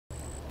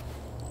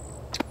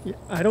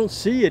I don't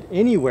see it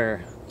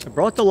anywhere. I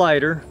brought the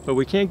lighter, but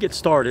we can't get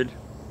started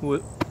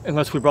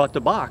unless we brought the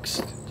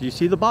box. Do you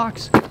see the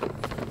box?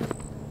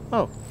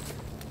 Oh.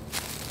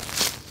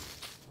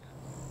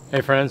 Hey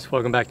friends,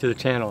 welcome back to the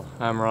channel.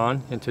 I'm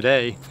Ron, and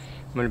today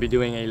I'm going to be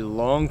doing a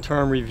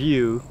long-term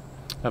review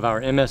of our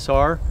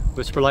MSR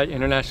Whisperlite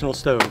International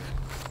Stove.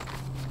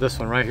 This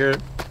one right here,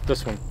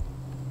 this one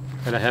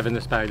that I have in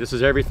this bag. This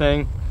is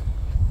everything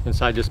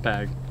inside this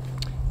bag.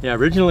 Yeah,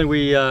 originally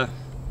we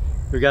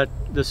got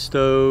this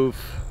stove,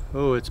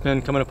 oh, it's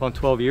been coming up on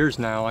 12 years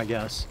now, I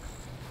guess.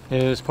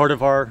 And it's part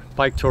of our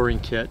bike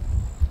touring kit.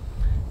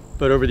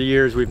 But over the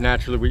years, we've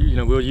naturally,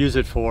 we'll use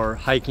it for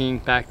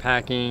hiking,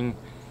 backpacking.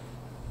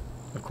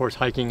 Of course,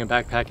 hiking and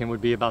backpacking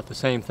would be about the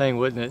same thing,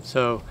 wouldn't it?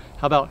 So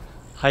how about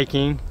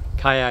hiking,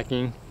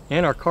 kayaking,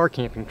 and our car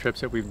camping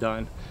trips that we've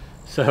done?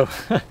 So,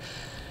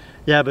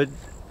 yeah, but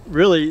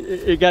really,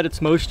 it got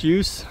its most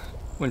use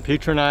when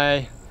Petra and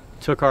I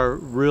took our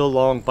real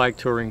long bike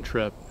touring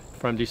trip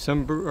from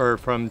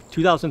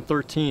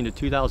 2013 to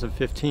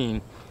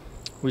 2015.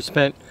 We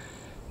spent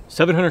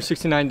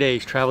 769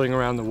 days traveling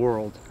around the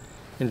world,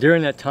 and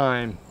during that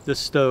time this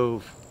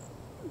stove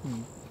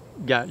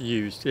got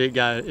used. It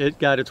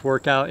got its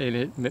work out,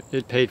 and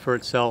it paid for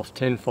itself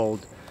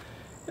tenfold.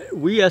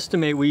 We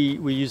estimate we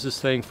use this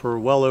thing for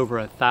well over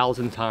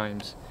 1,000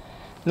 times,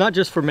 not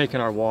just for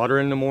making our water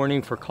in the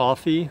morning for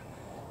coffee,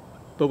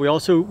 but we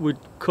also would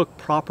cook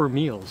proper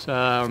meals.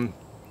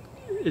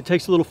 It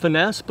takes a little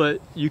finesse, but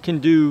you can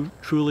do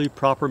truly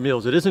proper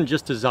meals. It isn't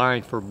just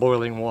designed for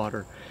boiling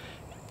water.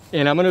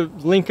 And I'm going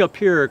to link up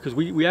here, because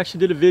we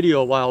actually did a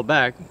video a while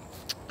back,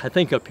 I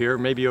think up here,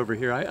 maybe over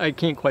here. I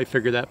can't quite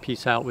figure that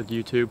piece out with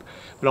YouTube,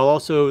 but I'll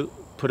also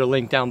put a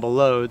link down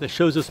below that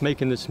shows us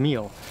making this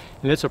meal.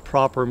 And it's a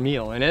proper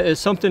meal. And it's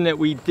something that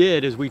we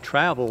did as we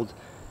traveled,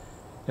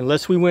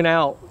 unless we went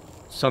out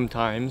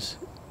sometimes.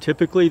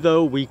 Typically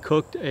though, we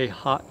cooked a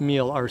hot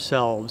meal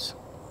ourselves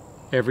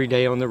every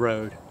day on the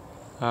road.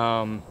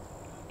 And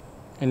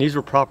these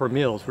were proper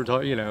meals. We're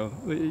talking,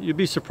 you'd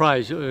be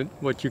surprised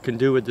what you can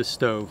do with this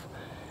stove.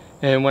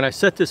 And when I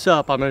set this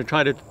up, I'm going to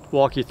try to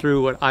walk you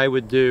through what I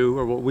would do,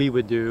 or what we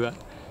would do,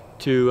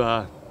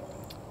 to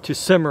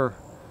simmer,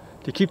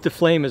 to keep the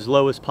flame as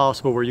low as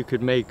possible, where you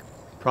could make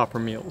proper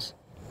meals.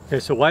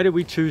 Okay, so why did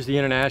we choose the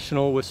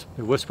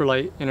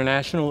Whisperlite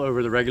International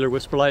over the regular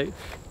Whisperlite?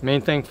 The main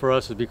thing for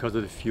us is because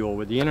of the fuel.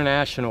 With the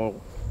International,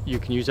 you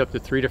can use up to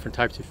 3 different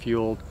types of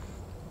fuel.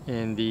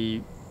 In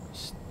the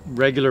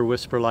regular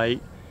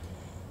Whisperlite,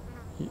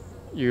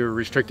 you're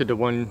restricted to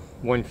one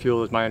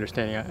fuel, is my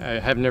understanding. I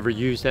have never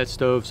used that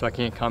stove, so I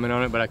can't comment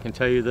on it, but I can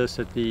tell you this,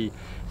 that the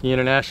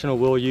International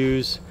will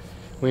use,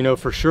 we know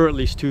for sure, at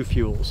least 2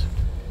 fuels.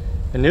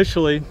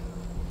 Initially,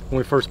 when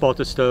we first bought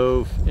the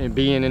stove, and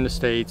being in the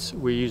States,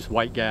 we used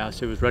white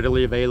gas. It was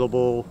readily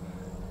available.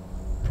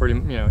 Pretty,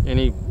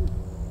 any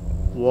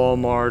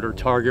Walmart or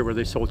Target where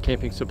they sold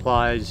camping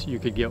supplies, you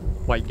could get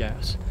white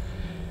gas.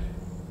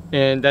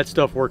 And that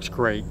stuff works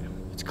great.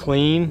 It's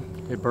clean,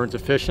 it burns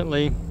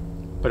efficiently,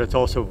 but it's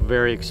also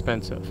very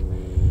expensive.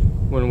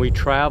 When we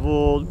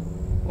traveled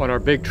on our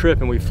big trip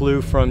and we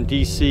flew from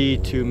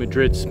DC to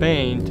Madrid,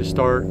 Spain to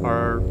start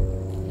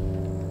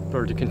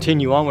to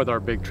continue on with our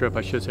big trip,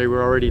 I should say,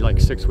 we're already like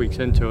 6 weeks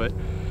into it.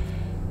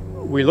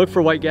 We looked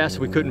for white gas,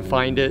 we couldn't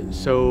find it,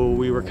 so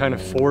we were kind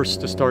of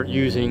forced to start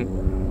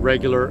using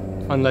regular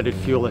unleaded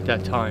fuel at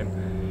that time.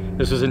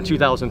 This was in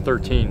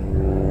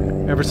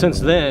 2013. Ever since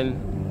then,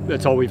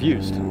 that's all we've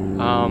used.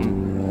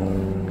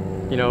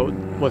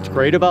 What's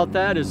great about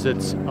that is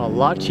it's a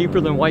lot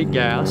cheaper than white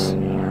gas.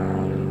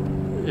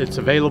 It's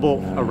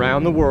available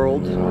around the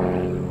world,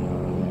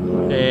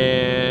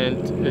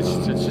 and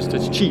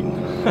it's cheap.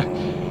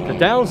 The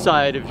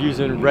downside of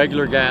using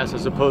regular gas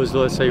as opposed to,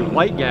 let's say,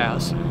 white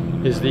gas,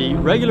 is the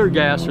regular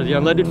gas, or the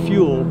unleaded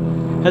fuel,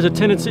 has a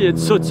tendency, it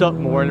soots up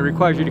more, and it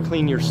requires you to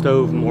clean your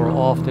stove more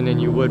often than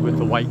you would with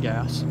the white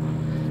gas.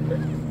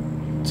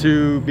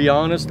 To be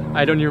honest,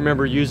 I don't even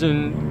remember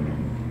using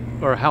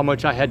or how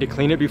much I had to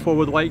clean it before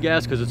with white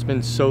gas, because it's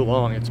been so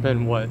long. It's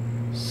been, what,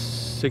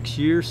 6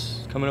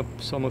 years? Coming up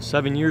almost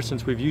 7 years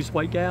since we've used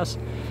white gas.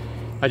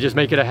 I just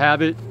make it a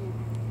habit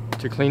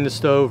to clean the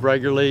stove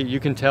regularly. You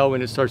can tell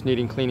when it starts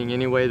needing cleaning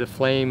anyway. The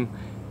flame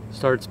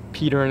starts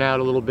petering out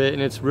a little bit,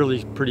 and it's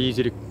really pretty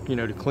easy to,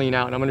 to clean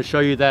out. And I'm going to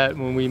show you that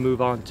when we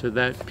move on to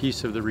that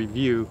piece of the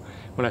review,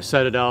 when I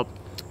set it up,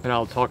 and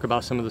I'll talk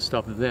about some of the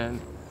stuff then.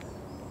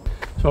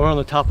 So we're on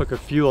the topic of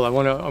fuel. I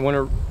want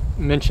to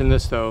mention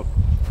this though.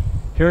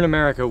 Here in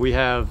America, we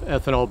have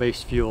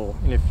ethanol-based fuel,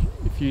 and if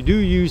you do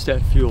use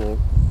that fuel,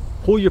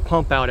 pull your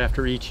pump out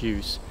after each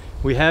use.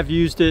 We have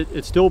used it;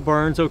 it still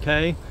burns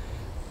okay,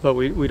 but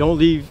we don't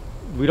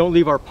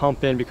leave our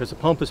pump in, because the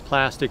pump is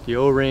plastic, the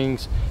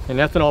O-rings, and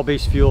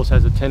ethanol-based fuels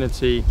has a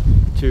tendency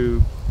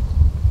to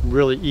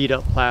really eat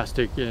up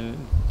plastic, and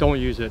don't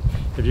use it.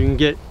 If you can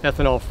get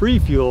ethanol-free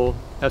fuel,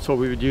 that's what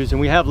we would use, and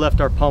we have left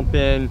our pump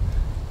in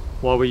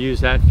while we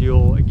use that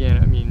fuel. Again,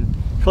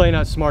 probably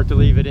not smart to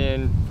leave it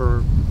in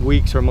for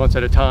weeks or months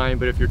at a time,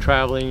 but if you're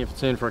traveling, if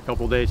it's in for a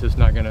couple days, it's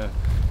not gonna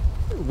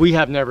we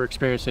have never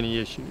experienced any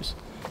issues.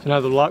 So now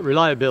the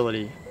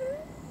reliability,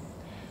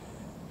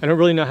 I don't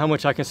really know how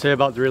much I can say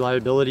about the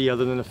reliability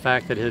other than the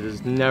fact that it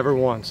has never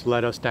once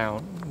let us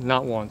down,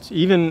 not once.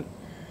 Even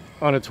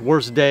on its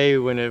worst day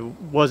when it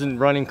wasn't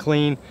running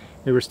clean,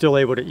 we were still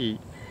able to eat.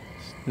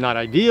 Not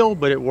ideal,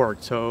 but it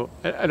worked. So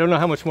I don't know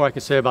how much more I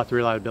can say about the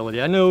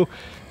reliability. I know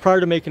prior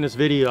to making this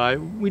video,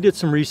 we did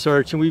some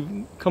research and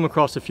we've come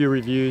across a few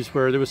reviews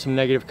where there was some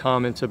negative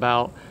comments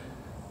about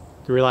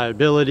the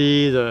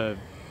reliability, the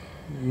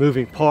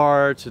moving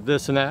parts,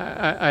 this and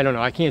that. I don't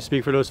know. I can't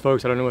speak for those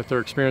folks. I don't know what their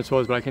experience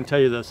was, but I can tell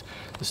you this.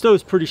 The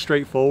stove's pretty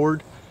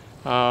straightforward.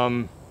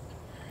 And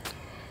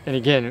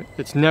again,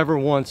 it's never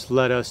once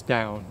let us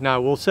down. Now, I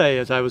will say,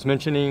 as I was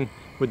mentioning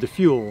with the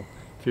fuel,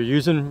 if you're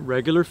using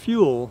regular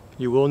fuel,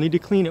 you will need to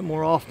clean it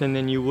more often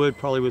than you would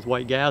probably with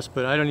white gas,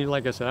 but I don't need,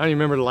 like I said, I don't even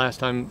remember the last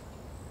time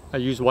I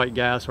used white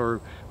gas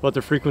or what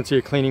the frequency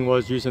of cleaning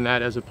was using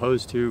that as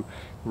opposed to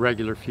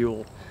regular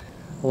fuel.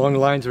 Along the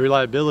lines of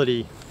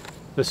reliability,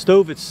 the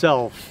stove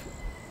itself,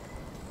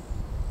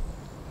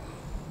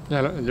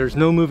 there's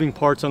no moving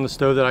parts on the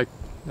stove that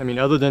I mean,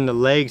 other than the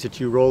legs that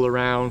you roll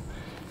around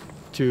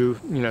to,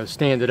 you know,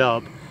 stand it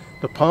up.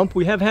 The pump,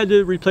 we have had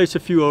to replace a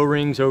few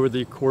O-rings over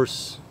the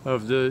course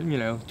of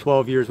the,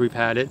 12 years we've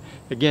had it.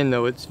 Again,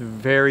 though, it's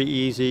very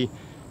easy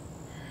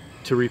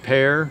to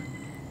repair.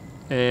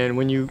 And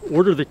when you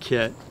order the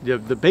kit, the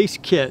base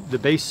kit, the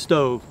base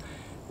stove,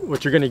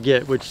 what you're going to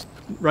get, which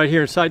right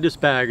here inside this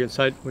bag,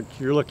 inside what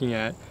you're looking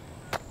at,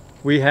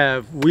 we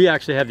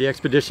actually have the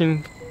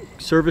Expedition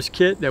service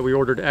kit that we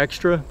ordered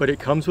extra, but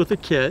it comes with a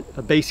kit,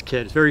 a base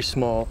kit. It's very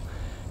small.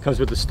 It comes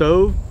with the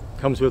stove,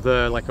 comes with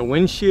like a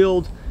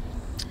windshield.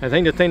 I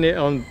think the thing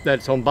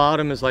that's on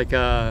bottom is like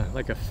a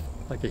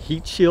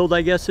heat shield,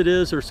 I guess it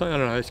is, or something. I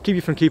don't know. It's keep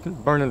you from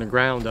burning the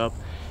ground up.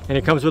 And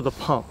it comes with a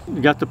pump.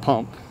 We got the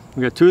pump.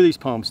 We got two of these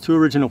pumps, two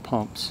original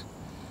pumps.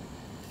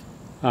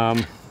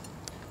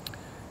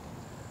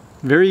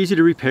 Very easy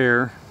to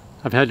repair.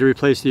 I've had to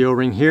replace the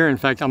O-ring here. In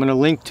fact, I'm going to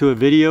link to a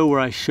video where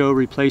I show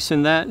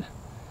replacing that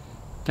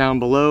down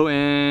below,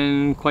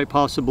 and quite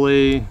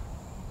possibly,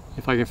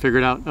 if I can figure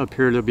it out up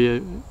here, there'll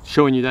be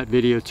showing you that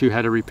video too,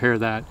 how to repair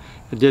that.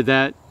 I did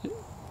that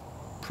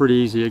pretty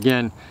easy.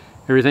 Again,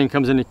 everything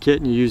comes in a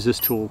kit and you use this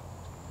tool.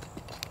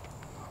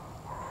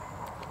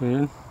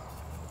 And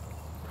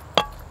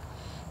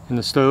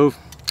the stove.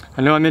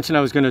 I know I mentioned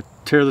I was going to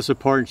tear this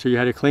apart and show you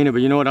how to clean it,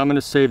 but you know what? I'm going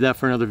to save that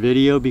for another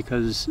video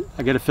because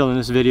I got a feeling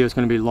this video is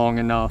going to be long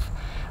enough.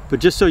 But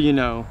just so you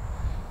know,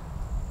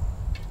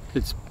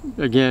 it's,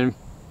 again,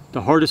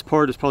 the hardest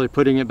part is probably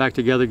putting it back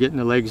together, getting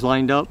the legs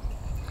lined up.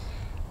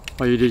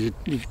 All you do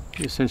is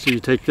essentially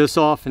you take this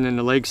off and then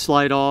the legs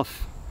slide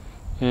off,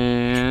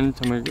 and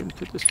I'm going to go and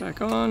put this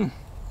back on.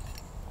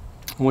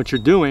 And what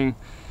you're doing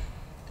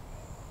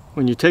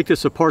when you take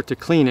this apart to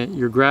clean it,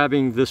 you're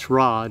grabbing this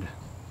rod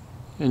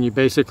and you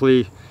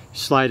basically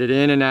slide it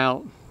in and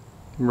out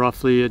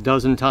roughly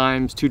 12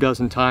 times,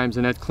 24 times,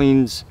 and that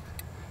cleans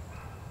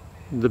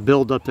the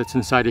buildup that's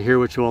inside of here,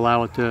 which will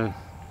allow it to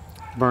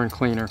burn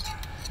cleaner.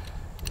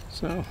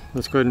 So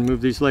let's go ahead and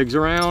move these legs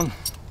around.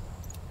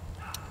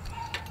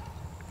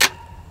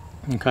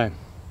 Okay.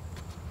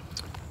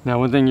 Now,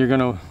 one thing you're going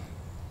to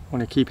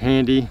want to keep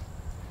handy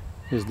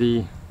is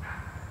the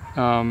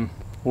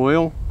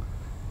oil.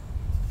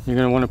 You're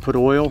going to want to put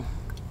oil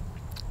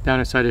down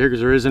inside of here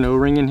because there is an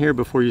O-ring in here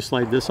before you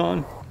slide this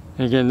on.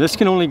 And again, this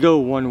can only go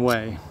one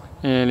way,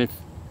 and if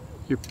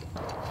you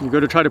go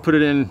to try to put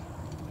it in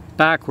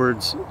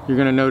backwards, you're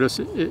going to notice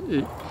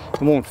it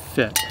won't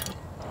fit.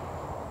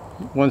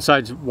 One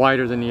side's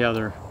wider than the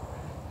other.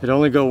 It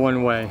only go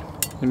one way.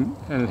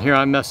 And here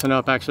I'm messing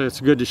up. Actually,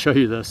 it's good to show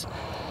you this.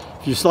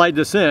 If you slide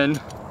this in,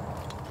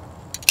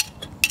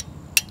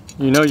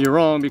 you know you're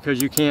wrong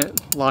because you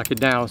can't lock it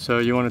down, so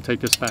you want to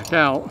take this back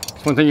out.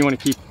 It's one thing you want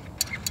to keep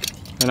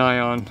an eye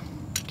on.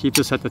 Keep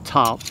this at the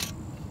top.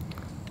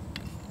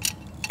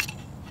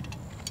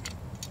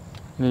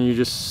 And then you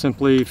just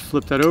simply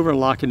flip that over and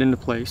lock it into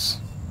place.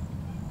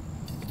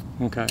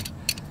 Okay.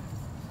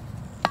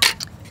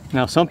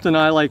 Now, something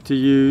I like to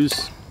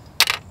use,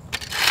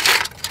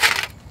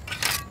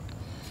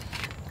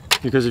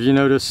 because if you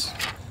notice,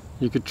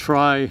 you could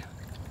try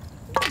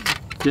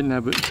getting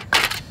that, but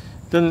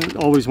it doesn't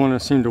always want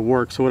to seem to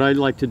work. So what I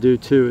like to do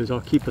too is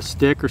I'll keep a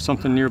stick or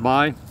something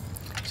nearby.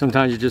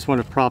 Sometimes you just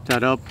want to prop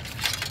that up.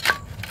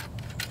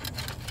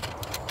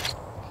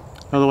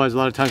 Otherwise, a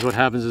lot of times what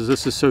happens is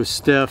this is so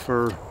stiff,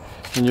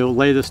 and you'll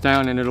lay this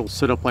down and it'll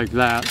sit up like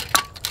that.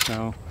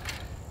 So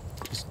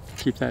just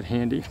keep that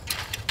handy.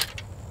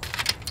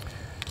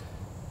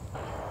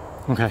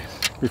 Okay,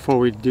 before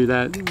we do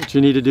that, what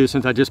you need to do,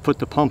 since I just put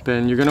the pump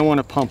in, you're going to want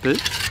to pump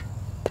it.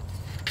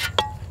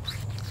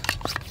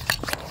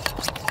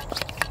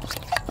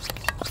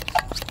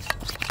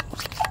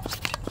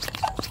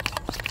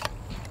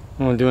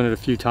 I'm doing it a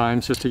few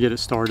times just to get it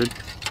started.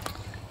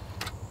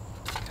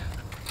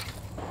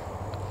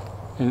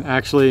 And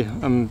actually,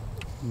 I'm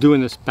doing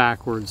this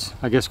backwards,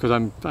 I guess because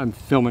I'm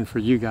filming for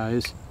you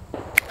guys.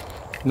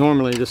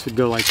 Normally this would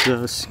go like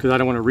this because I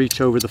don't want to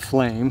reach over the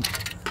flame.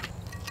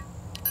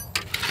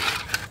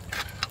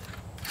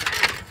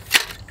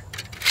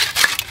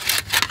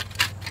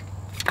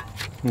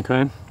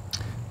 Okay,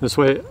 this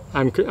way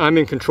I'm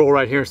in control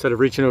right here instead of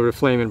reaching over the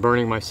flame and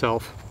burning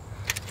myself.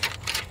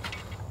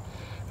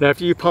 And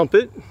after you pump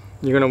it,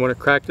 you're going to want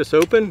to crack this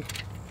open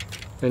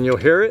and you'll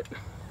hear it.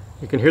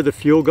 You can hear the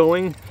fuel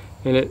going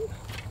and it.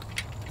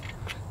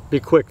 Be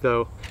quick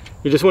though.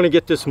 You just want to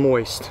get this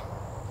moist.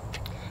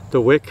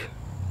 The wick,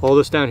 all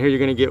this down here, you're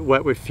going to get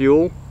wet with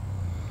fuel.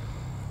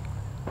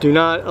 Do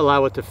not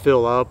allow it to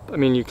fill up. I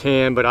mean, you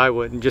can, but I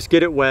wouldn't. Just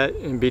get it wet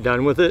and be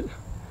done with it.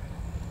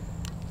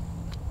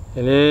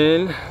 And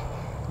then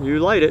you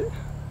light it.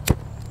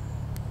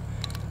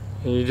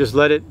 And you just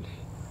let it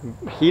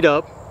heat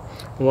up.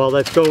 And while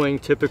that's going,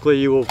 typically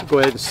you will go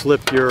ahead and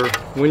slip your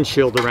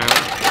windshield around.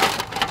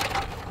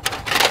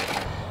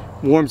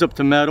 Warms up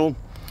the metal.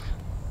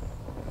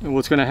 And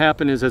what's going to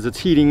happen is as it's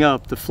heating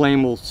up, the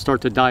flame will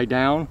start to die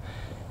down.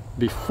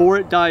 Before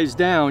it dies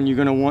down, you're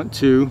going to want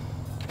to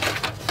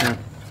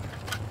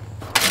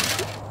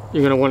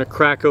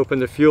crack open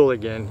the fuel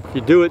again. If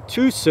you do it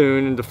too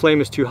soon and the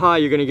flame is too high,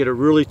 you're going to get a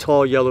really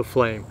tall yellow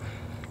flame,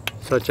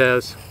 such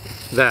as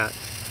that.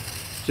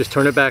 Just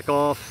turn it back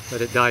off,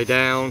 let it die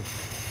down.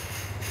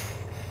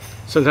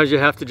 Sometimes you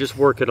have to just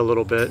work it a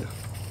little bit,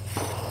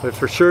 but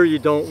for sure you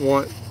don't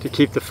want to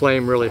keep the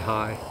flame really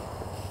high.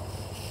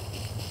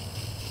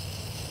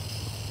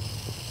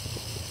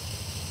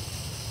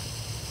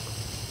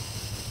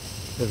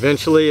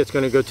 Eventually it's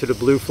going to go to the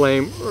blue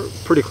flame, or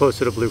pretty close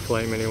to the blue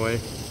flame anyway.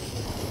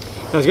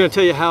 I was going to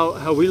tell you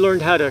how we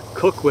learned how to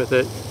cook with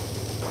it.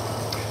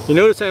 You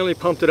notice I only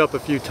pumped it up a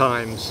few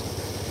times.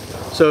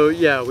 So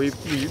yeah,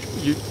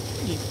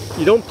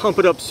 you don't pump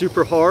it up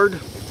super hard,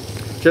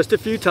 just a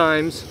few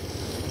times.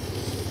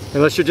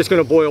 Unless you're just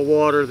going to boil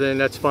water, then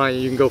that's fine,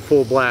 you can go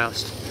full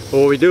blast. But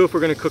what we do if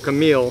we're going to cook a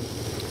meal,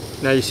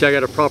 now you see I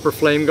got a proper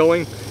flame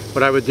going,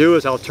 what I would do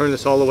is I'll turn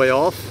this all the way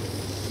off.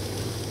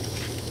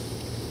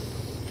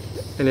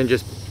 And then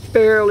just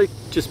barely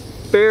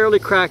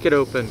crack it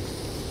open.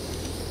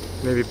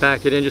 Maybe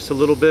back it in just a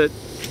little bit.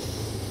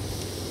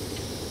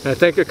 And I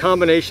think a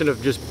combination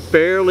of just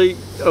barely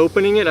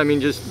opening it, I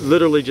mean just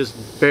literally just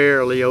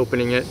barely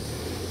opening it,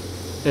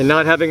 and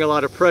not having a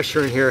lot of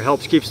pressure in here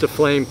keeps the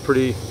flame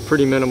pretty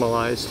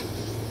minimalized.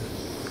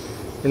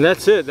 And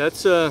that's it.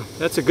 That's a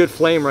good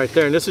flame right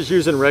there. And this is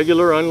using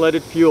regular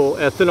unleaded fuel,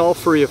 ethanol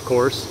free of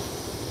course.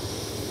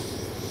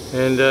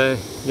 And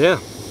yeah,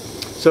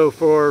 so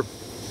for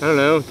I don't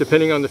know,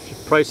 depending on the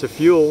price of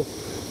fuel,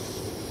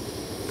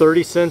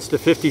 30 cents to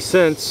 50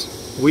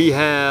 cents, we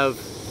have,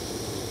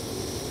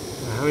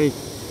 how many,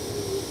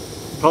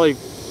 probably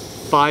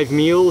 5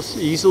 meals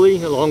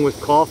easily, along with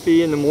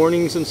coffee in the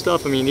mornings and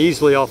stuff. I mean,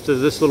 easily off to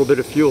this little bit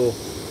of fuel.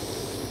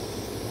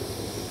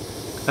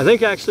 I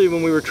think actually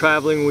when we were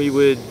traveling, we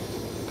would,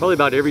 probably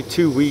about every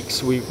 2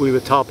 weeks, we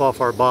would top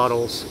off our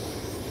bottles.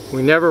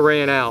 We never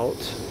ran out,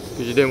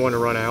 because you didn't want to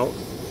run out.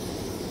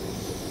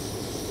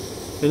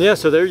 And yeah,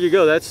 so there you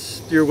go.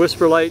 That's your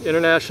Whisperlite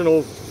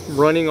International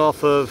running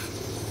off of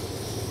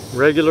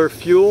regular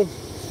fuel.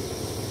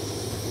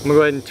 I'm gonna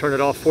go ahead and turn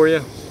it off for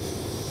you.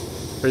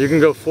 Or you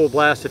can go full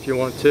blast if you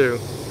want to.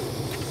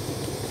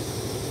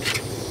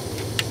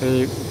 And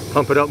you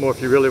pump it up more if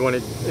you really want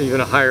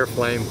even a higher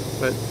flame.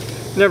 But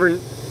never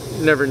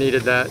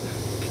needed that.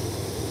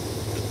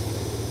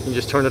 You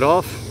just turn it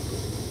off.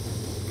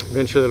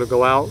 Eventually it'll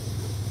go out.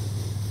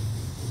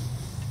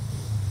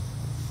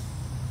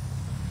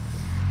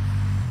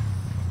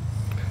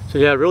 So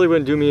yeah, it really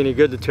wouldn't do me any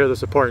good to tear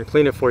this apart and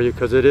clean it for you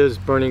because it is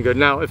burning good.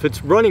 Now, if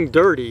it's running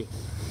dirty,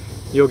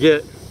 you'll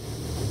get,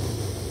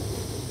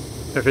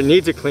 if it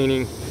needs a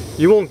cleaning,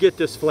 you won't get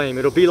this flame.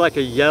 It'll be like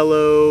a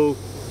yellow,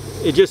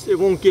 it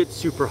won't get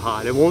super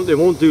hot. It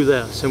won't do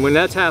this. And when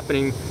that's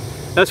happening,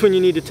 that's when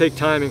you need to take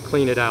time and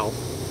clean it out.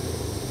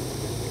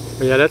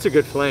 But yeah, that's a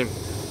good flame.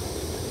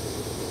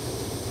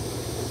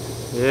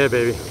 Yeah,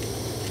 baby.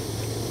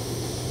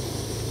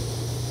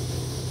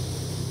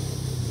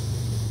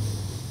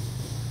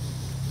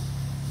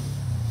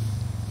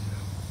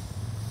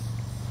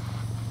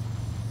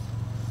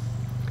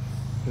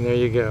 And there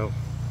you go.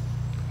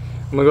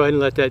 I'm gonna go ahead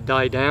and let that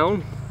die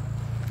down.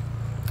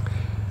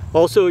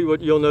 Also, what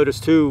you'll notice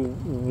too,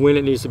 when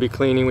it needs to be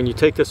cleaning, when you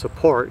take this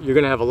apart, you're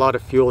gonna have a lot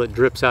of fuel that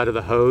drips out of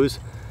the hose.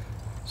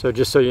 So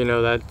just so you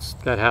know,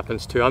 that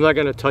happens too. I'm not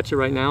gonna touch it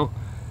right now.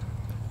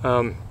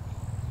 The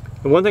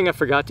one thing I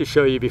forgot to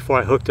show you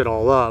before I hooked it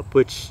all up,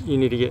 which you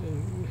need to get,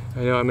 I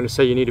know I'm gonna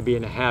say you need to be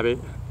in a habit,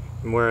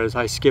 whereas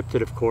I skipped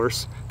it of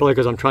course, probably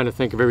because I'm trying to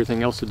think of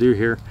everything else to do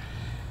here,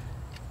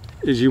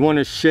 is you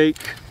wanna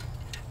shake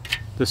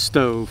the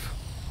stove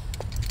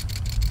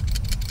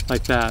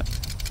like that.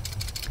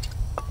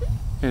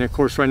 And of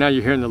course right now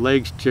you're hearing the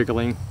legs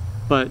jiggling,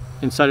 but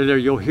inside of there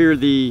you'll hear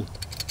the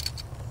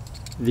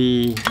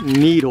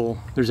needle.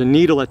 There's a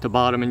needle at the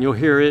bottom and you'll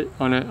hear it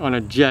on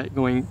a jet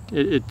going,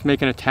 it's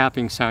making a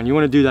tapping sound. You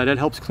want to do that. That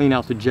helps clean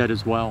out the jet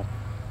as well.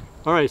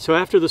 Alright, so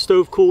after the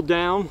stove cooled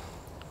down,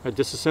 I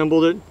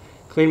disassembled it,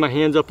 clean my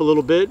hands up a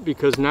little bit,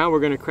 because now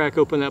we're going to crack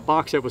open that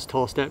box that was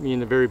tossed at me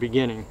in the very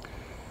beginning.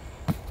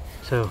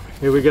 So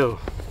here we go.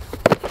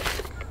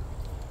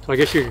 So I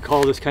guess you could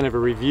call this kind of a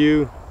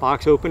review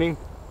box opening.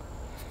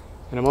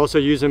 And I'm also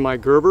using my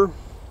Gerber,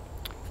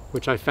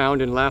 which I found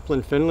in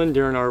Lapland, Finland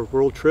during our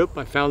world trip.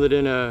 I found it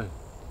in it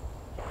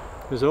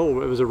was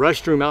a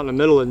restroom out in the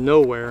middle of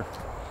nowhere.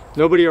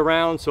 Nobody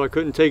around, so I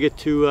couldn't take it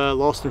to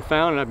Lost and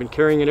Found, and I've been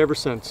carrying it ever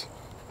since.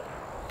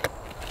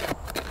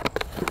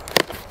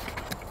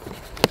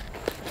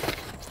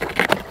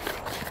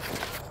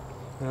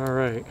 All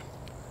right,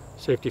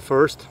 safety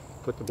first.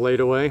 Put the blade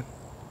away.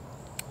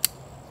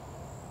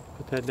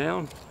 Put that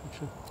down.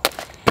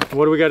 And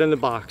what do we got in the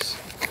box?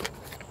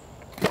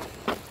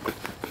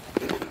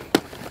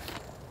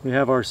 We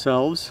have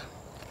ourselves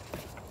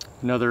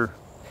another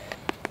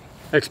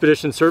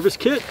expedition service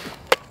kit.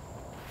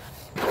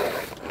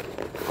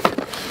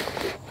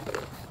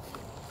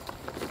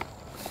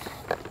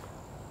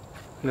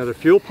 Another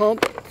fuel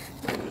pump.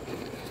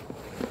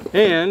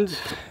 And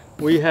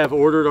we have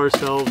ordered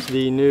ourselves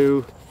the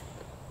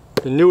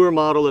newer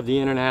model of the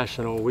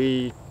International.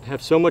 We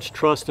have so much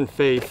trust and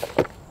faith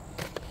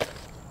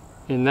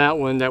in that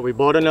one that we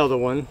bought another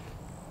one,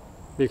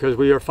 because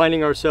we are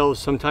finding ourselves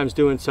sometimes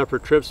doing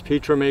separate trips.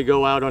 Petra may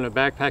go out on a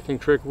backpacking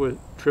trip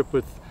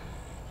with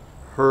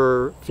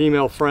her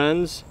female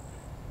friends,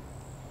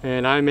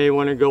 and I may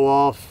want to go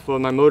off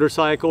on my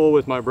motorcycle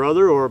with my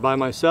brother or by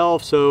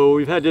myself. So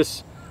we've had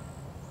this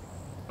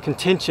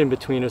contention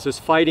between us, this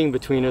fighting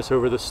between us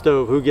over the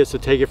stove, who gets to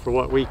take it for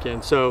what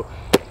weekend. So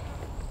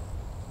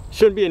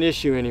shouldn't be an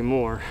issue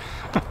anymore.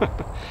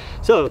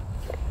 So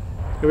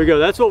here we go.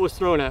 That's what was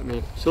thrown at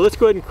me. So let's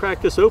go ahead and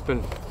crack this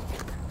open.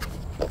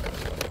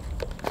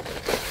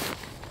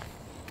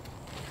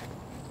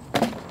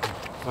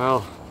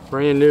 Wow,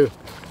 brand new.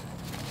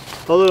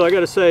 Although I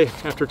gotta say,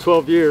 after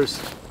 12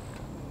 years,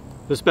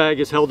 this bag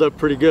has held up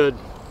pretty good.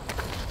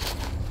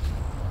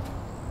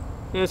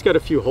 Yeah, it's got a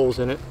few holes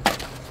in it,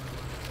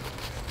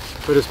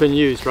 but it's been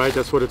used, right?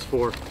 That's what it's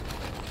for.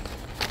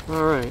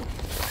 All right,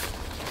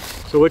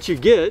 so what you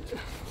get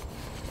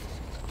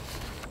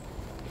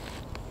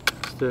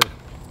is the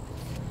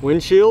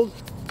windshield.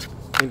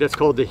 I think that's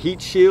called the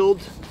heat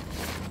shield.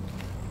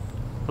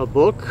 A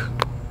book.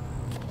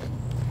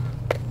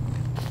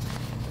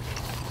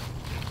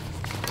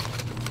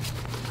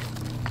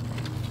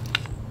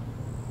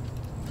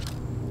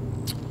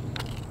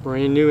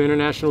 Brand new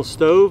International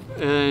stove,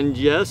 and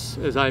yes,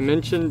 as I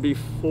mentioned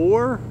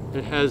before,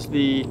 it has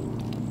the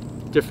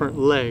different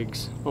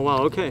legs. Oh wow,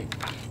 okay.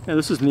 Yeah,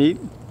 this is neat.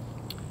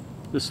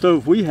 The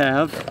stove we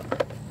have,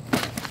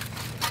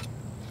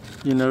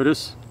 you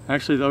notice,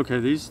 actually, okay,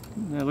 these,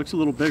 yeah, it looks a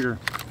little bigger.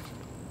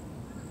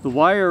 The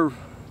wire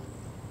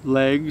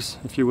legs,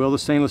 if you will, the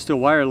stainless steel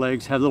wire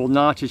legs, have little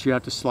notches you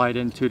have to slide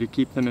into to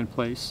keep them in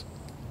place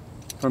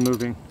from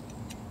moving.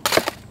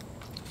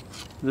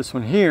 This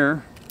one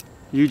here,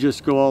 you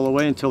just go all the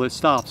way until it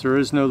stops. There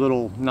is no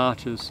little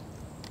notches.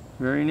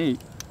 Very neat.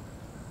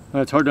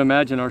 Well, it's hard to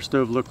imagine our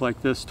stove looked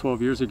like this 12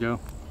 years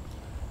ago.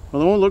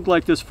 Well, it won't look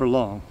like this for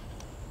long.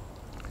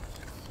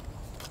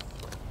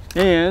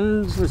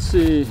 And let's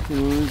see,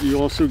 you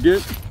also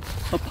get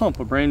a pump,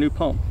 a brand new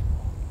pump.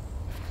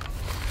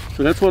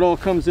 So that's what all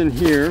comes in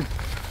here.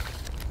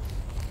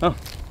 Oh,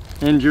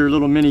 and your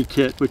little mini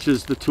kit, which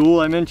is the tool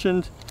I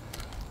mentioned.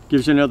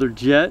 Gives you another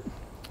jet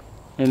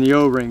and the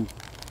O-ring.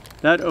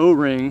 That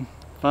O-ring,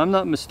 if I'm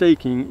not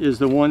mistaken, is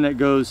the one that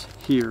goes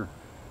here,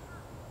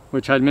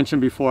 which I'd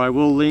mentioned before. I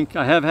will link,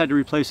 I have had to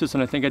replace this,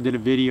 and I think I did a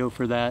video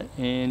for that,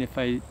 and if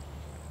my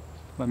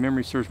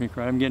memory serves me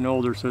correct, I'm getting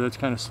older, so that's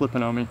kind of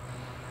slipping on me.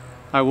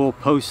 I will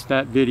post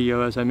that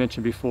video, as I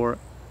mentioned before,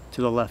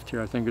 to the left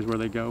here, I think is where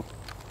they go.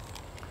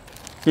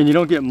 And you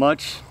don't get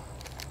much.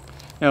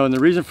 Now, and the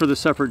reason for the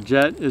separate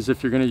jet is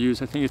if you're going to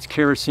use, I think it's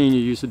kerosene, you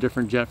use a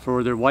different jet.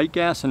 For their white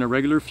gas and a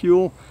regular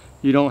fuel,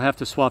 you don't have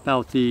to swap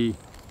out the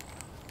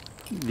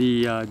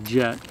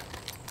jet.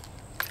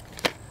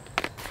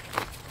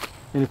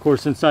 And of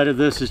course, inside of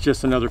this is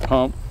just another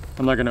pump.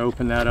 I'm not going to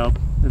open that up.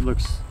 It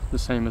looks the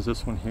same as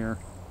this one here.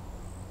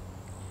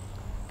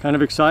 Kind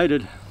of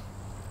excited.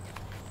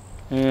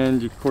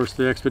 And of course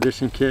the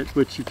expedition kit,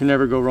 which you can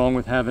never go wrong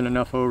with having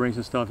enough O-rings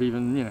and stuff,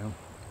 even, you know,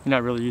 you're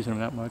not really using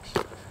them that much.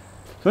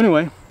 So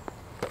anyway,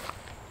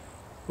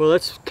 well,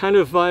 that's kind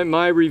of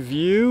my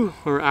review,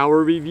 or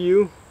our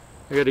review.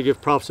 I got to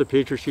give props to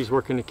Petra. She's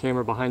working the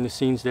camera behind the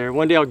scenes there.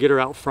 One day I'll get her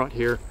out front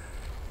here.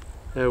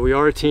 We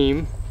are a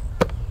team.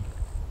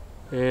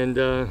 And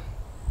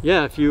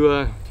yeah, if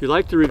you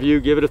like the review,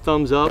 give it a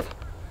thumbs up,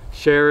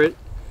 share it.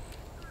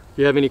 If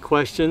you have any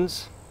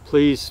questions,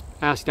 please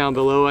ask down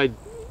below.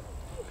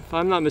 If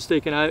I'm not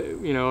mistaken,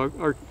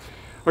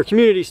 our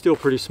community is still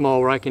pretty small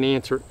where I can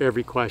answer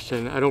every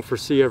question. I don't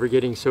foresee ever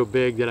getting so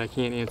big that I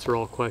can't answer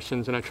all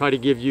questions, and I try to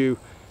give you,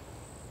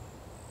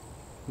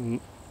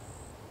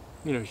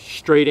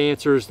 straight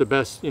answers, the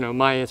best,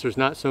 my answers,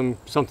 not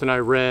something I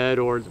read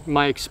or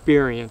my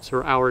experience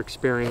or our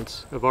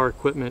experience of our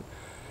equipment.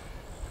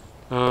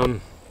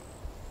 So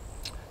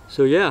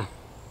yeah,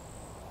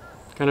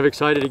 kind of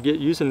excited to get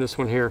using this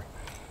one here.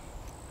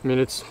 I mean,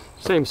 it's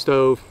same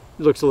stove,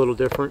 it looks a little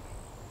different.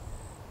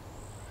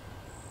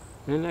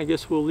 And I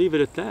guess we'll leave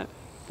it at that.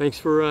 Thanks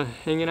for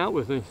hanging out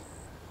with me.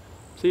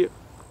 See you.